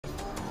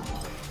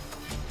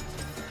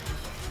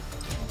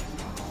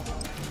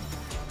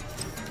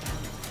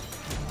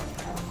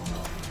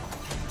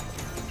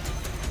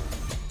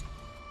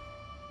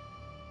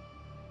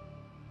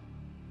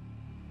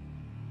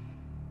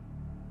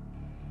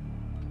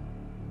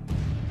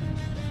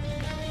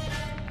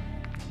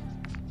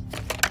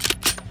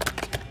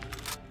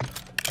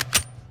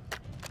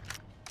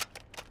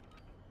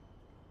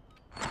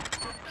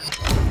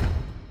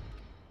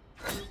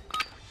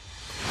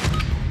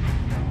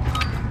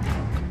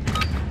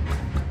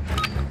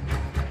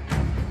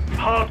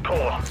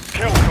Hardcore.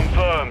 Kill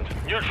confirmed.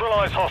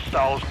 Neutralize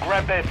hostiles,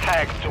 grab their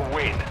tags to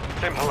win.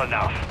 Simple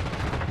enough.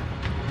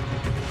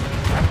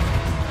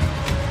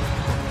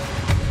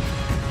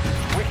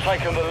 We've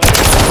taken the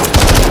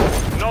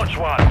lead. Notch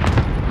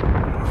one.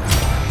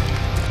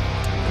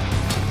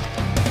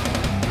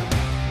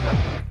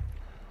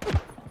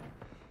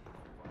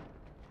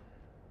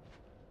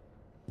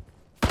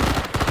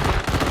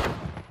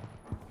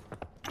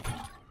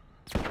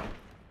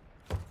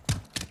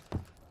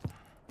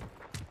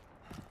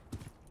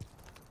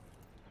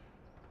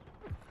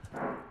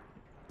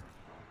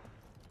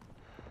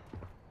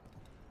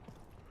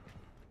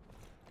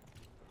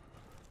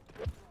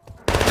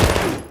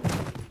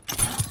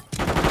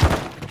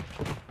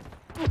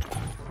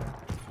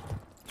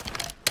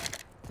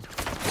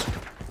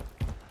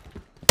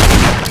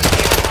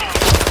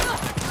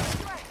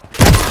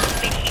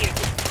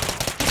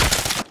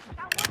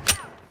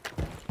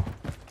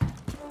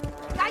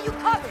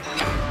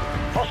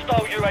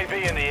 Hostile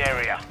UAV in the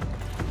area.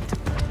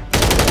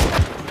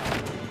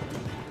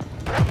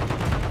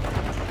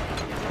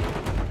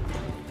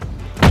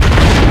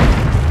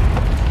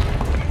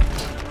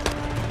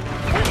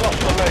 We've lost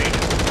the lead.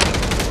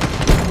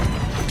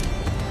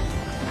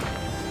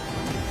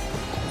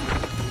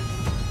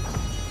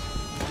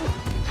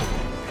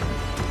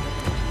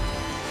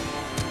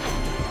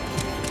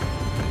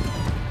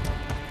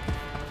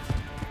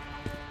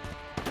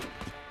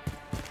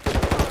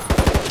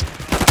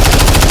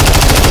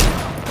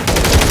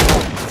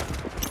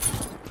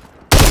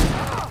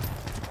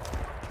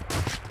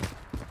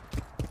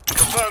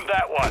 Confirm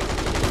that one.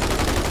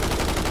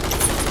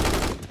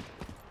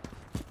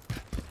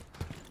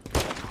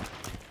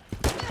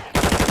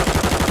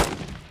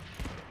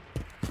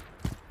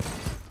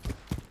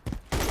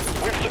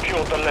 We've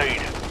secured the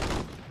lead.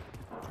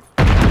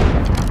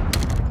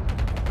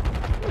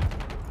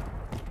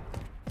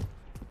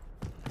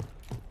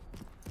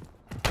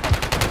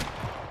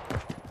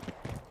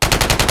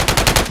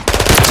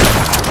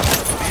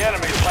 The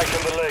enemy's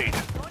taken the lead.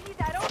 Don't need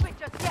that open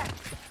just yet.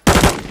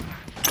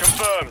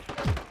 Confirmed.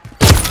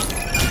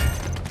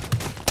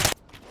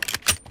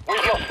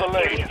 We've lost the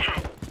lead.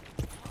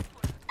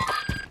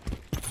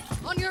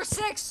 On your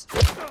six.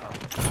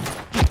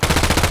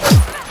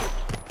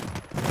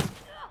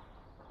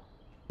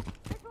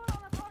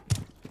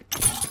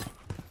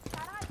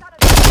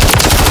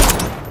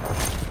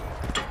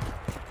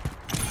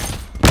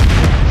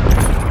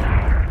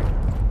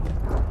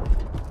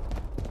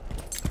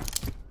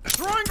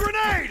 Throwing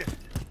grenade!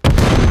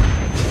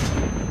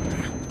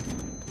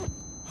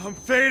 I'm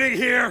fading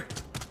here.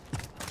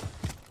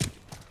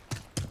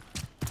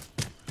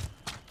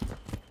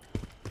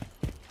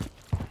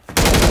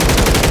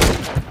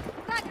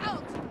 Back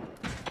out.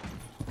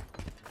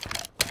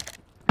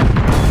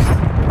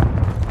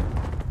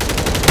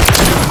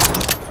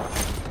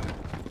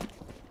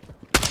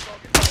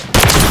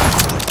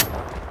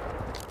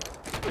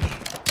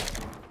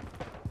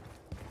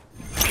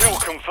 Kill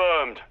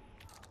confirmed.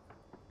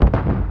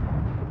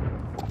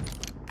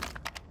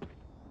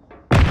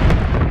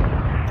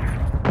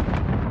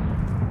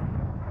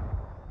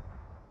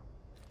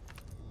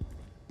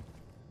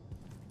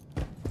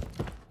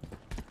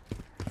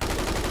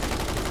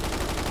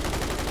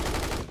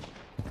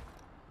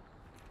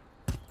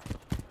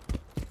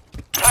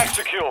 Tag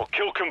secure.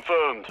 Kill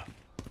confirmed.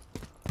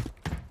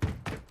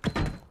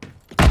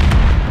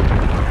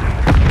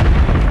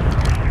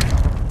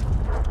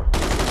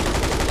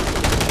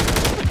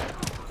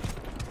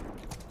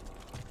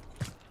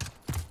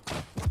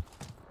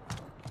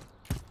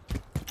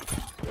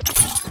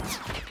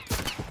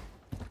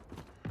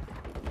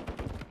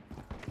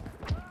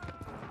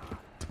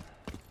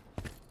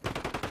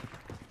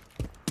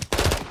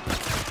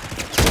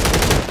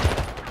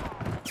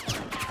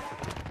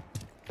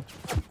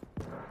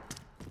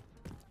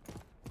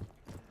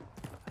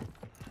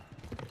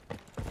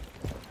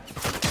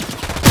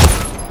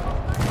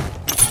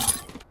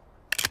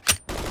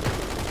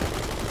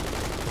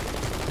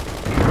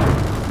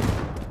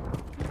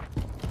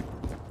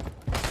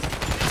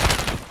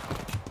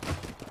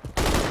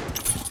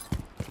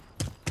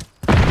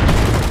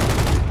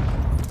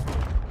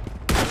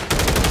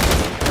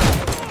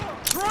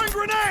 Throwing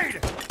grenade!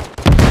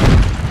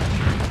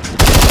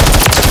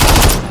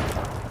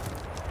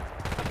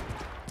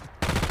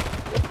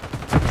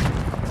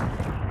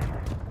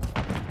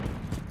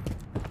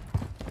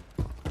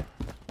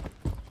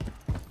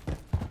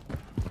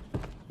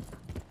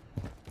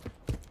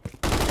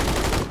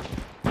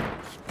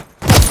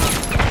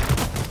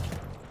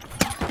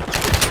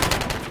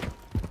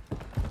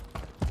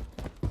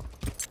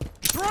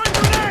 Throwing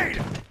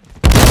grenade!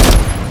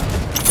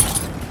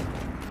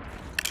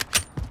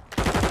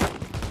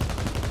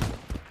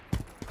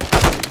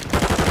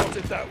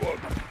 Spotted that one.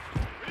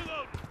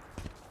 Reload.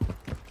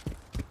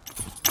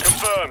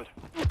 Confirmed.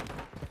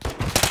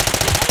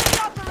 Enemy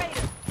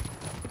operator.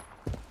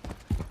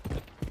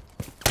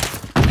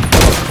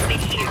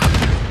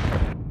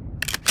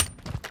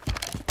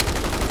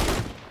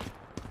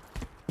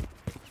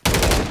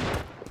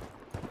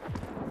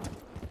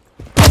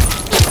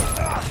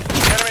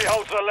 Enemy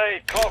holds the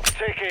lead. Clock's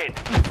ticking.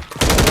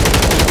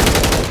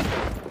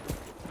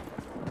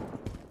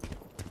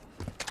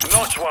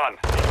 Notch one.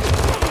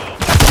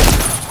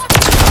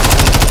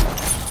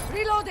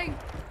 Reloading.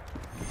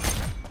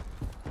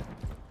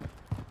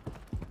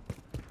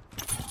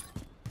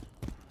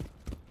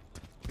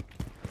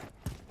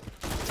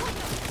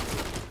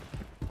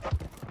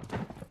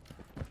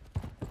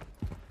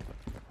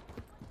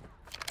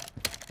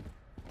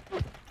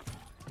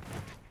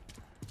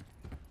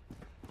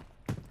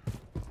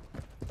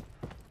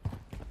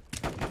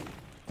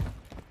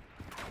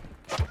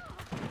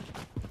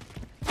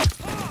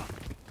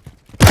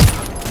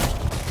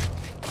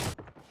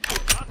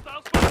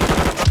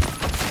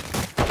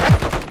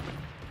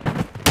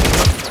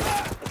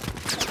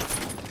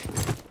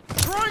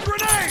 Throwing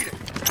grenade!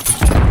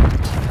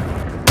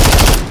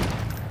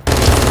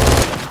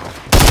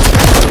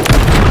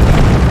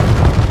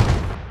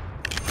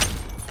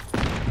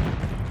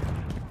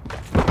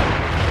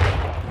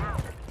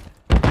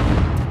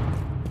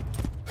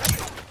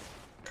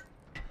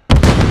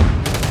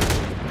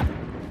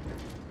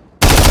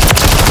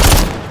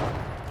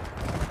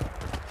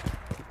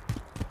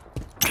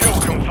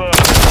 Kill confirmed.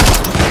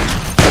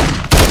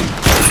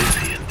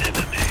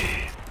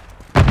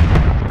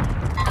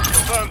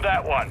 Confirmed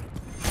that one.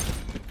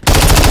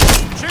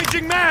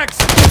 Changing mags!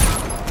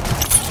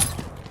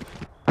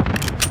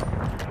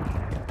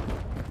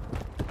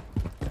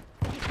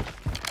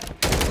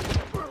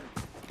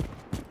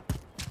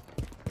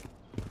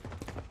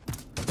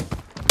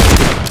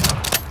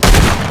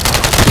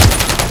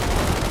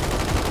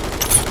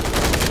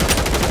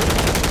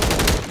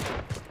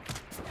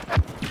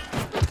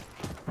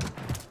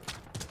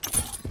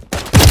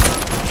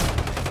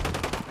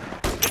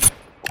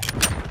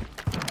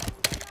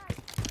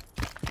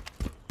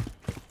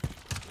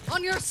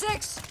 On your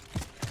 6.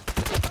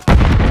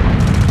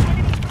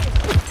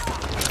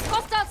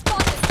 Hostile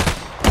spotted.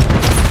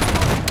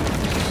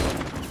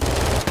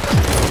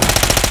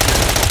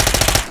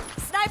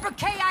 Sniper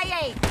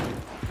KIA.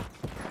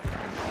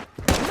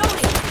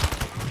 Loading.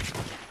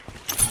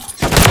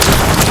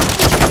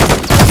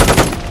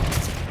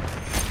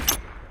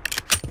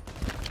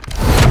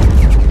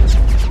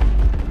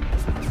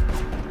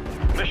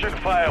 Mission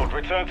failed.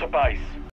 Return to base.